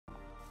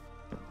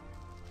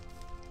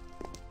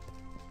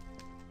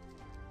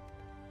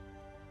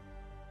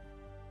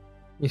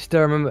You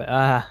still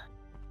remember?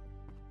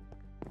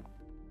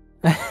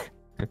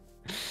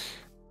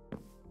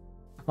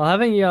 Well,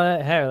 having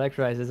your hair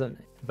electrolyzed isn't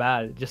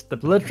bad. Just the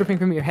blood dripping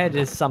from your head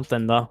is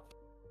something, though.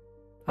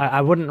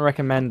 I wouldn't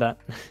recommend that.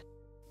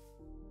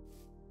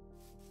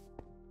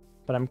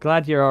 But I'm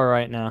glad you're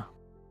alright now.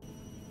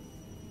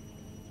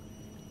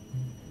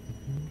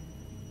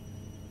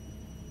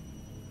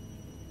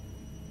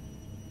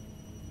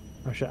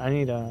 Oh shit, I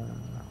need a...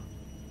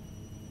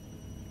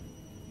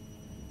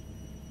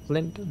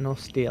 flint, no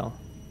steel.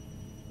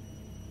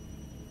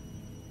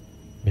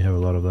 We have a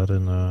lot of that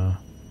in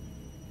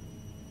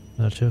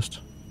that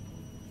chest.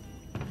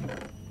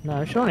 No,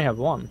 I should only have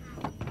one.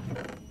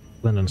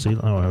 Flint and steel.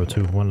 Oh, I have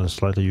two. One is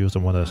slightly used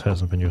and one that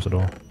hasn't been used at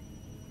all.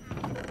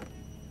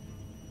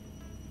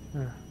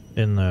 Huh.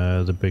 In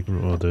the big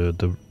or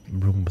the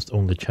room with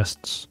only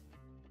chests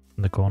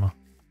in the corner.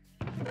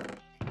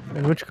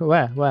 In which...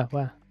 where?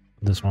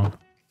 This one.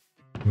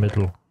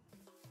 Middle.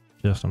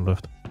 Chest on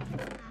left.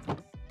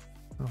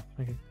 Oh,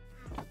 okay.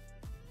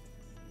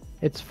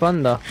 It's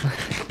fun though.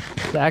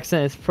 The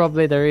accent is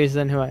probably the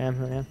reason who I am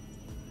who I am.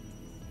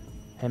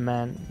 Hey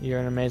man, you're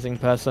an amazing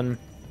person.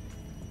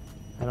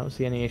 I don't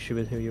see any issue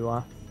with who you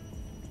are.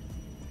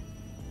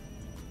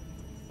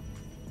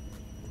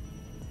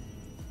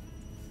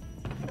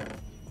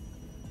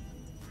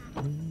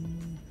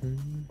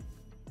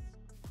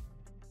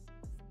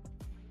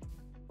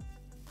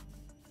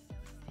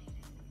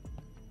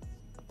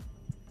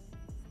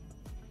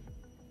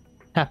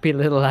 Happy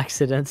little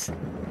accidents.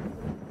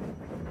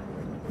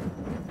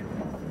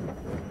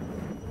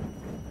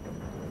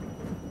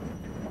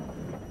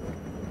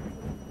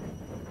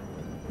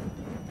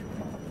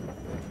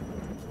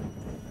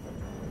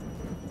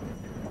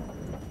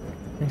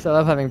 Thanks, I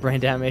love having brain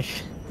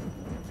damage.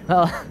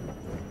 Well...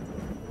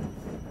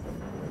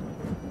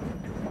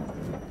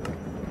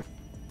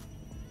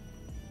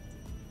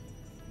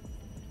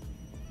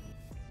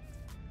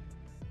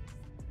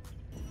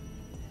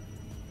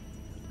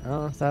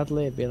 oh,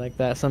 sadly it'd be like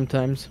that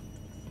sometimes.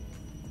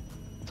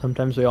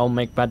 Sometimes we all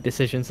make bad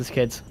decisions as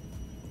kids.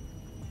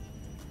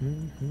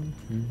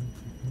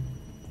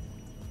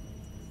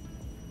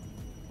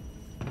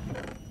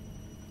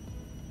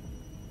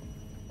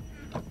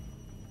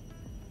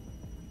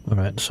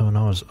 Alright, so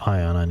now it's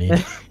iron I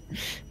need.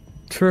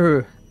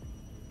 True.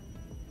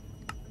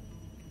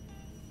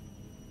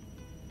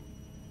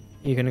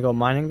 You gonna go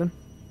mining then?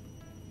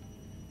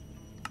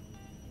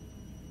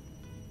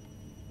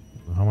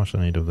 How much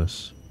I need of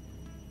this?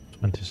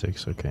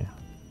 26, okay.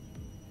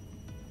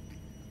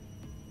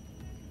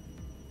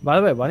 By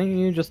the way, why don't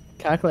you just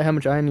calculate how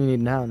much iron you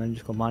need now and then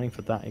just go mining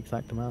for that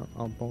exact amount?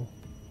 Oh, bull.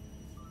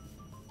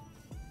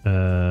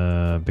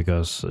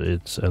 Because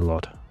it's a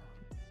lot.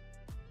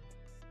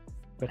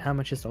 But how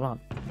much is a lot?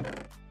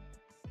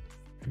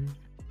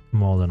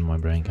 More than my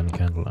brain can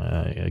handle.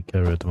 I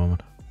carry at the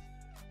moment.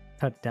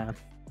 God damn.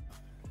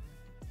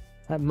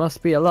 That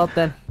must be a lot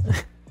then.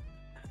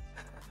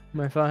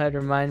 My forehead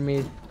remind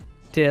me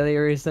daily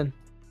reason.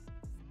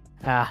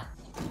 Ah.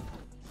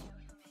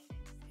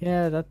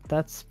 Yeah,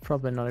 that's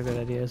probably not a good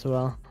idea as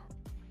well.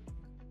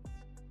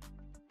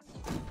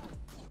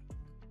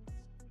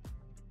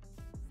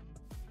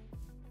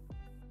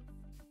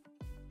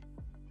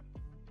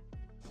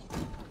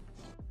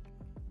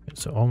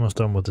 So almost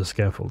done with the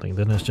scaffolding.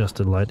 Then it's just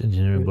the light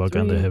engineering block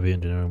and the heavy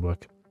engineering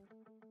block.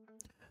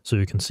 So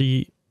you can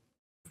see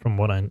from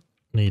what I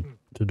need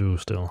to do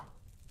still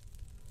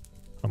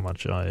how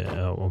much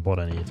or what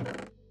I need.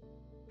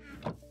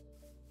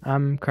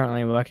 I'm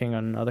currently working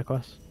on other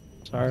quests.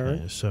 Sorry.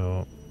 Okay,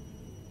 so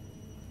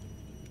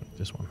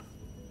this one.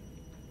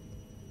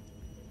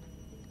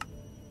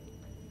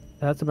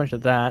 That's a bunch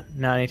of that.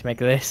 Now I need to make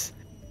this.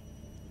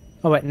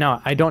 Oh wait,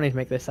 no, I don't need to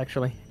make this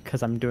actually,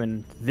 because I'm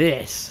doing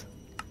this.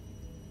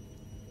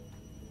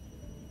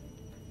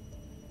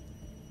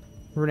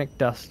 Runic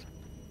dust.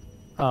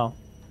 Oh,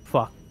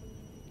 fuck.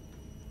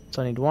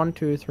 So I need 1,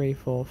 2, 3,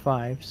 4,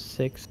 5,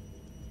 6.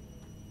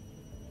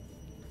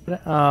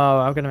 Oh,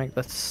 I'm gonna make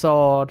the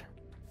sword.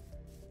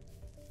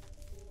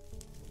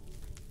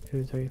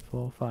 2, 3,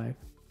 4, 5.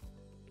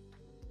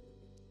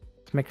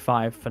 Let's make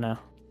 5 for now.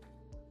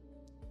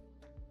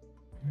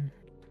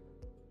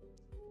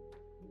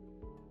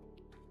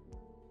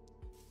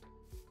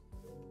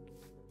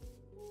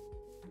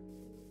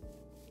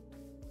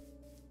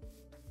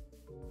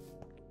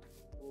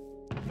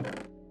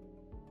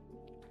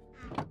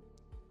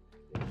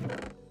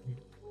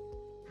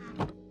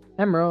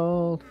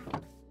 Emerald.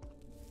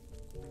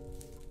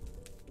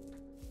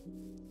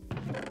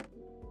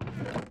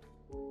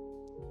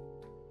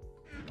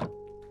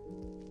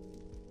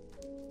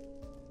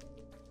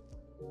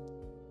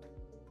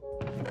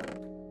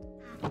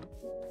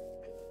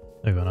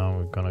 Okay, now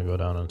we're gonna go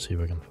down and see if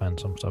we can find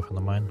some stuff in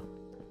the mine.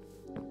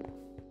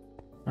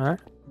 Alright.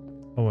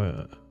 Oh, wait.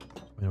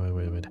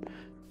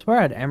 I swear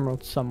I had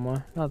emerald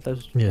somewhere. Oh,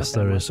 there's... Yes,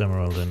 there is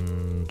emerald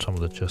in some of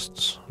the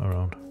chests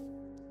around.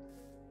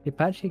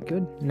 Deepachi,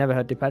 good. Never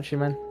heard Deepachi,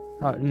 man.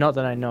 Oh, not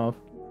that I know of.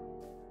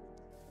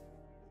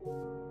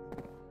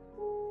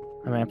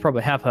 mean, I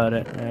probably have heard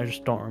it, and I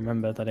just don't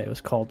remember that it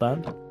was called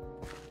that.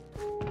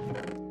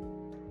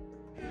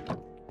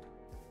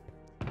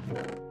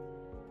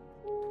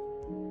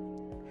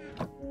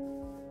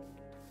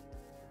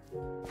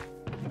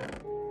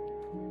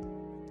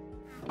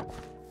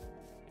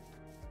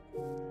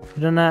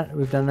 We've done that,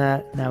 we've done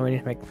that. Now we need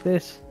to make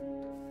this.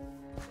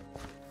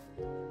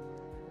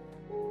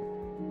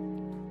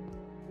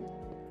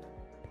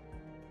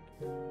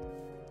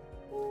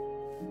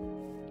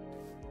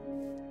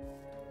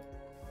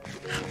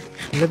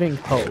 Living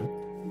hole.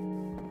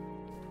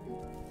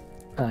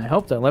 I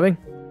hope they're living.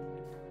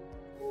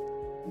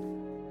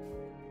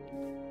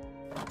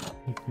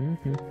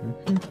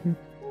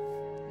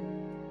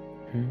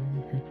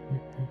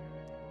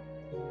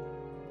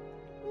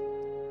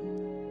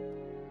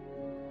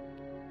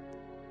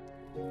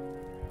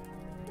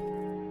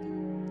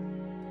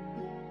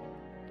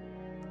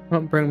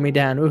 Won't bring me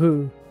down.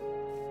 Woohoo!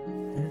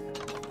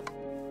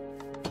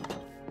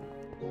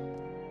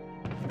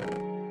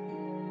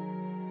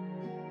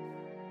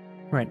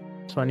 Right,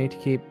 so I need to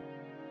keep.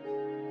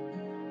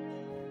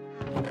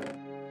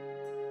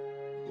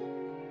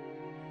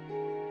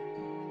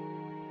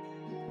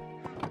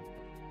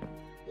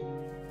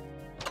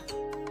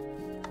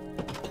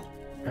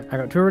 I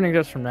got 2 runic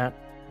dust from that.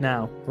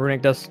 Now,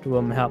 runic dust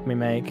will help me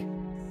make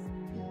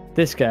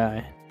this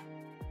guy.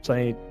 So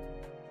I need.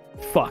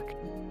 Fuck.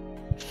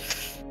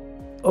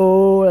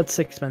 Oh, that's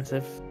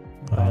expensive.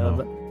 I love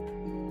it.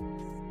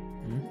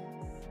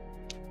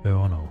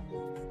 Oh no.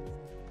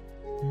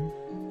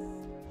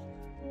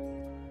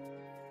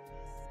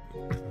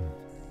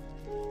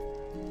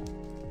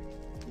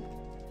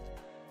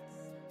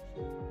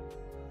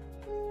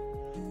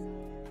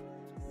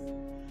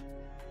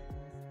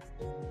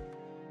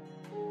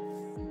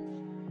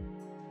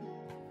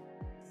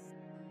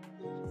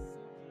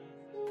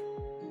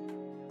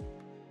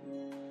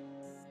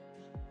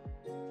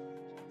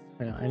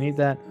 I need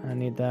that. I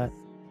need that.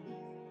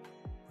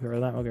 Get rid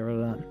of that. We'll get rid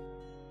of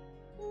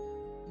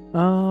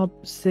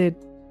that. Sid.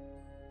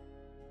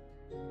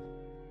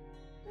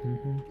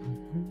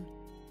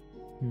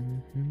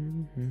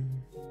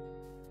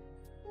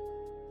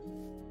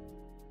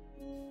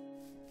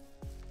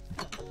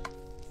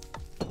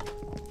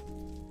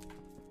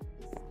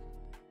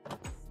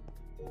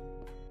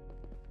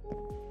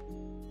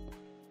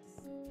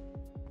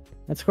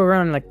 Let's go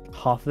around like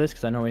half of this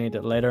because I know we need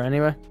it later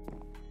anyway.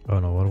 Oh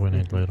no, what do we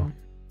need later?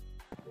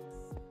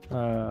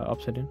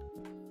 Obsidian.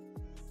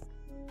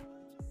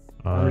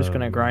 I'm just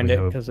gonna grind it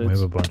because we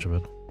have a bunch of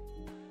it.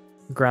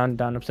 Ground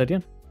down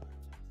obsidian.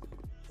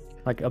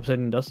 Like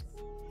obsidian dust.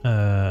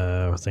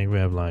 I think we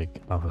have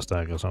like half a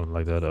stack or something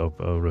like that of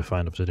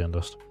refined obsidian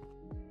dust.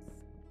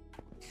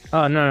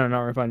 Oh no,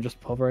 not refined, just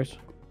pulverized.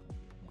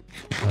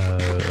 I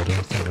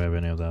don't think we have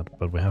any of that,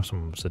 but we have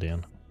some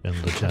obsidian in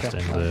the chest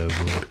in the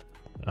room.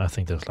 I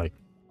think there's like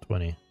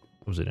 20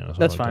 obsidian or something.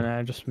 That's like fine. that.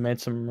 I just made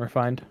some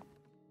refined.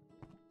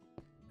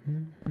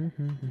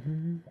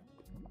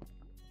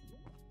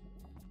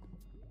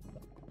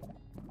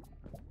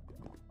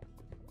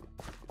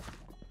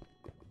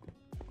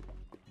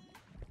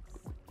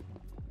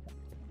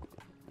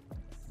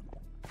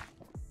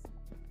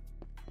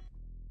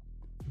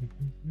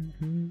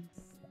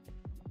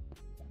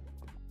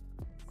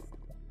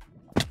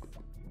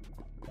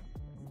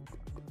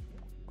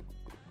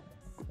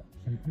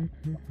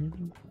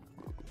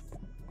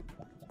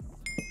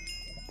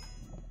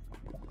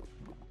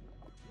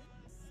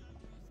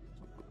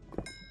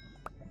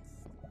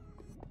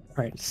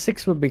 Right,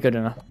 6 would be good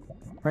enough,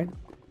 right?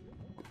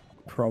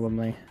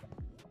 Probably.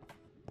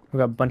 We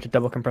got a bunch of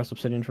double compressed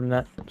obsidian from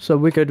that, so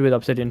we're good with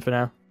obsidian for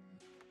now.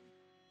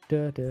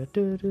 Oh,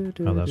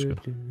 that's good.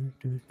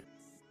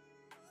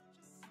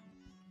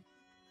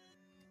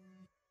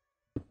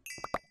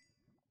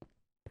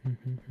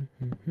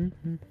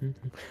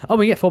 Oh,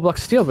 we get 4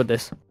 blocks of steel with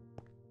this.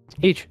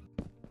 Each.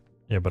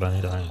 Yeah, but I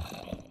need iron.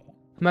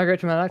 Migrate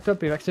to my laptop,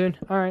 be back soon.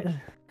 Alright.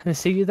 I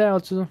see you there,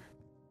 also.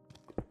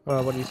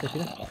 What do you say,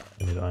 Peter?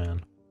 I need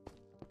iron.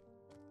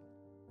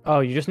 Oh,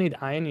 you just need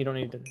iron, you don't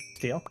need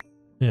steel?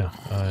 Yeah,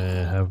 I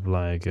have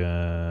like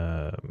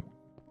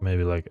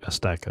maybe like a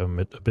stack, a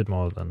bit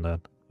more than that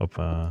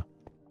of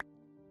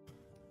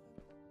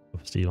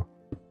steel.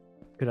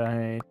 Could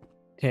I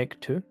take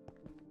 2?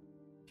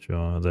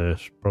 Sure,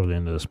 there's probably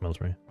in the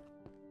smeltery.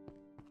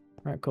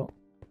 Alright, cool.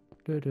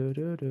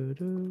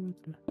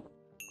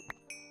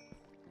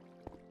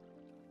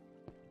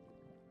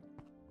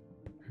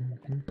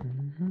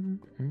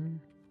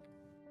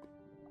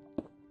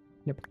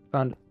 Yep,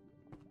 found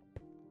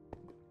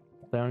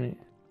it.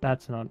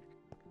 That's not.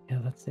 Yeah,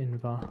 that's the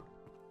Invar.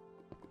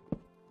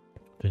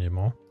 Do you need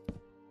more?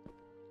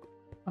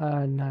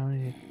 Now I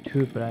need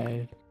 2, but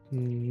I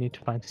need to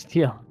find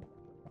steel.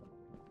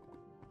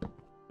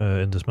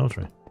 In the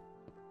smeltery.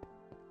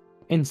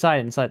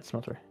 Inside the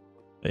smelter.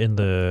 In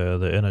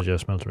the energy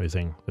smeltery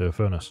thing, the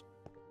furnace.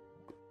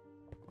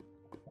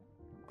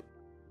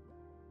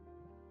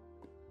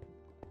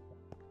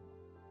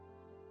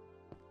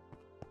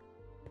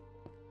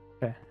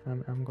 Okay,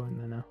 I'm going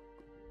there now.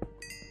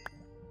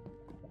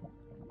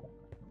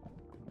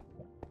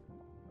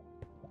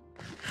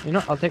 You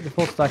know, I'll take the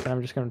full stack and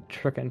I'm just gonna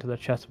trick it into the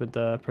chest with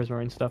the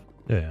prismarine stuff.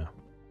 Yeah.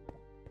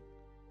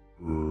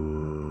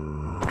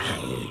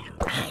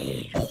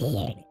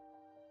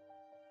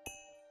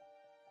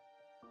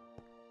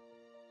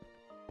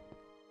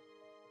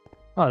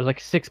 Oh, there's like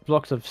 6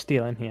 blocks of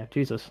steel in here.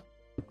 Jesus.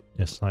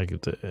 It's like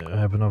I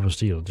have enough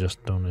steel,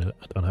 just don't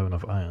have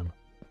enough iron.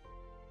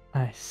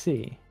 I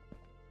see.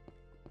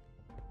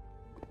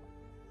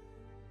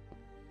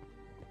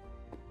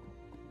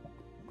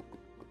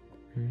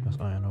 There's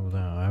iron over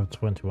there. I have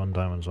 21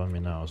 diamonds on me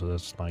now, so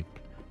that's like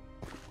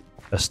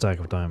a stack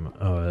of diamond.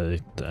 Oh,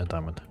 a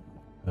diamond.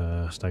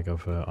 A stack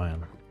of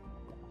iron.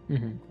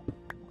 Mm-hmm.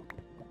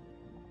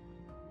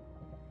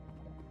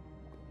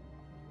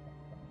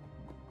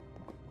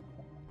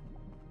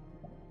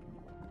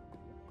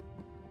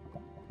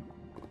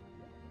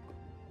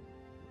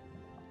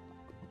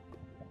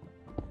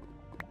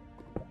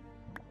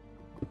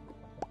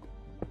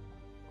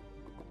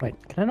 Wait,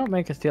 can I not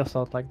make a steel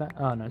sword like that?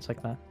 Oh no, it's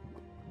like that.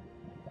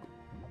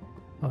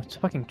 Oh, it's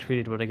fucking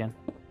treated wood again.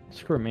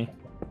 Screw me.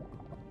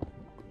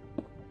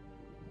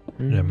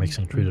 Yeah,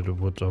 mixing treated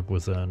wood up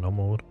with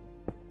normal wood.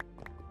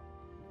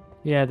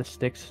 Yeah, the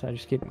sticks. I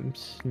just keep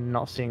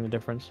not seeing the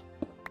difference.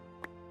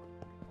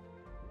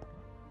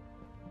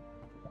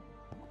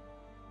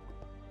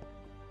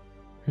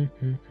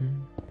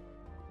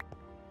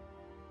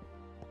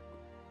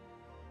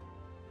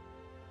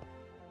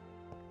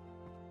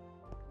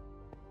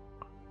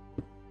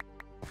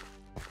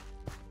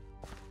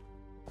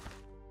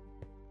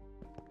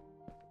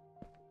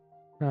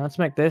 Now let's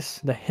make this.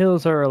 The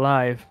hills are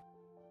alive.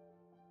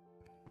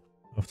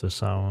 Of the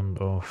sound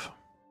of.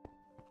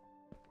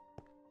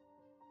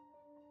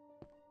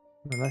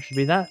 And that should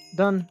be that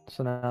done.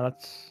 So now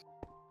let's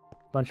a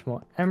bunch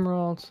more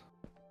emeralds.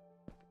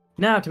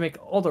 Now to make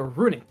all the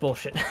runic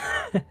bullshit.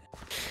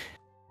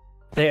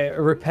 They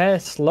repair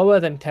slower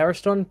than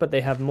Terrastone, but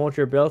they have more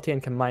durability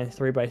and combine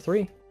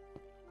 3x3.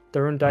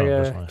 The rune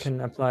dagger nice.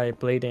 can apply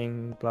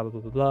bleeding, blah blah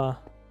blah blah blah.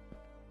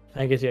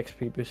 And it gives you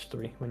XP boost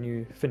 3 when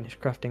you finish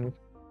crafting,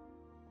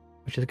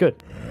 which is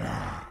good.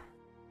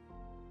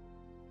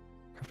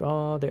 Craft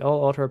all, they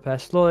all auto repair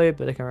slowly,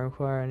 but they can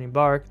require any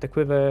bark. The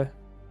quiver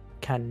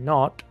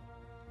cannot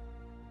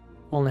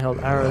only hold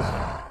arrows.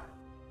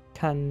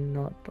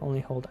 Cannot only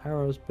hold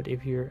arrows, but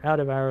if you're out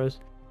of arrows,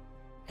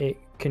 it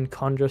can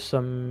conjure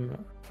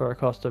some for a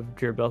cost of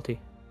durability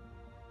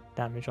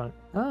damage on it.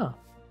 Ah.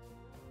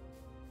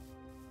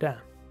 Damn.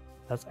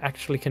 That's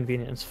actually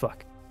convenient as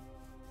fuck.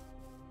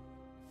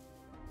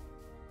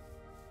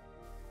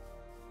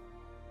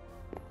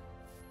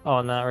 Oh,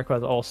 and that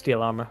requires all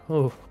steel armor.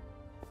 Oh.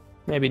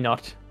 Maybe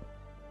not.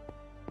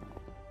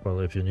 Well,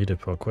 if you need it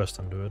for a quest,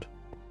 then do it.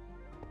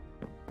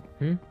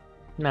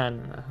 No, I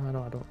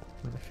don't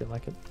really feel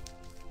like it.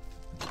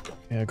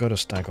 Yeah, I got a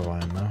stack of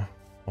iron now.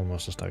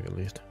 Almost a stack at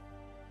least.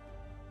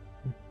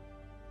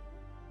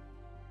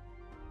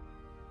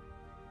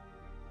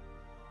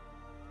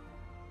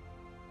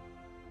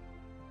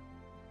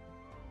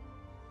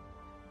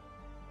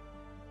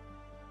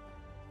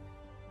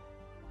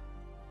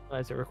 Why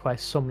does it require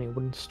so many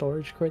wooden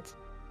storage crates?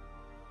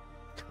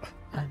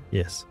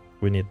 Yes,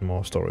 we need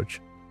more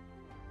storage.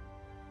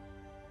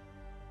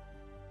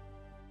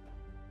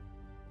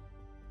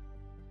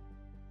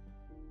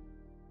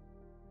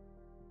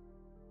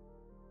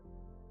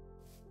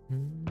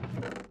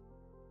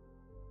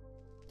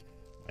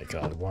 My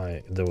god,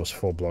 why there was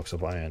 4 blocks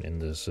of iron in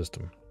this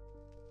system.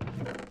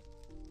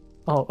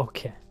 Oh,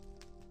 okay.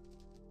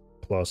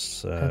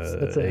 Plus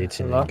That's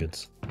 18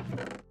 ingots.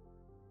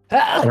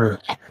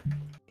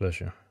 Bless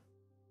you.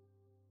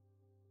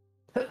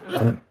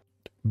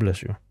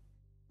 Bless you.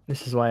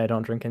 This is why I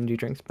don't drink energy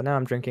drinks, but now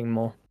I'm drinking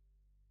more.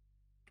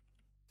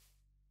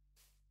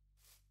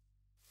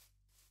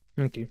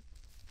 Thank you.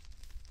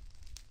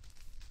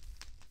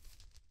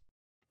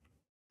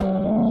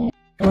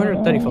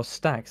 234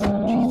 stacks.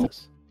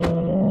 Jesus.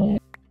 I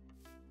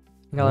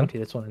think I'll empty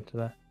this one into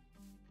there.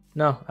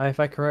 No, if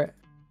I craft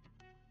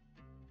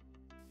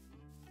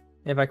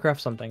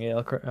something,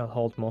 it'll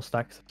hold more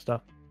stacks of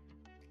stuff.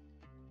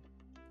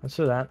 Let's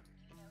do that.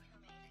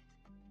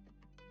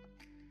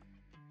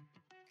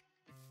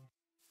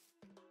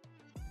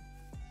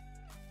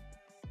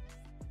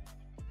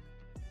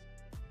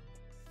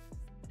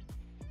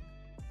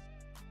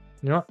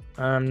 You know what?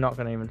 I'm not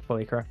going to even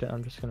fully craft it.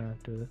 I'm just going to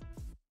do this.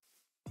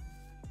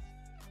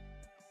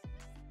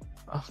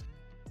 Oh,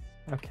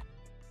 okay.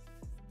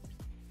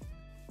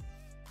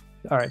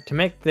 Alright, to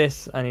make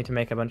this, I need to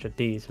make a bunch of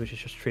these, which is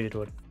just treated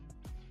wood.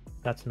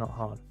 That's not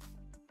hard.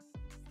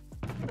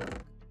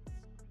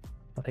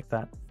 I'll take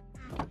that.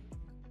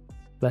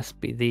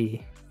 Blessed be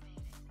thee.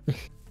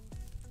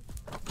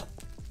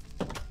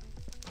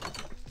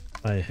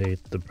 I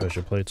hate the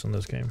pressure plates in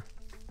this game.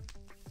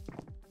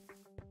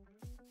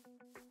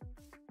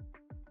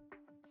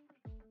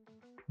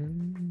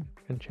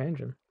 Can change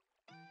them.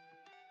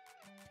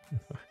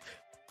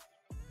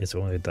 It's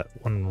only that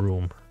one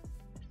room.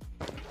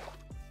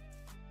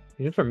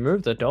 You just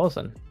remove the doors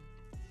then.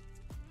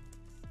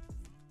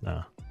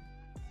 Nah.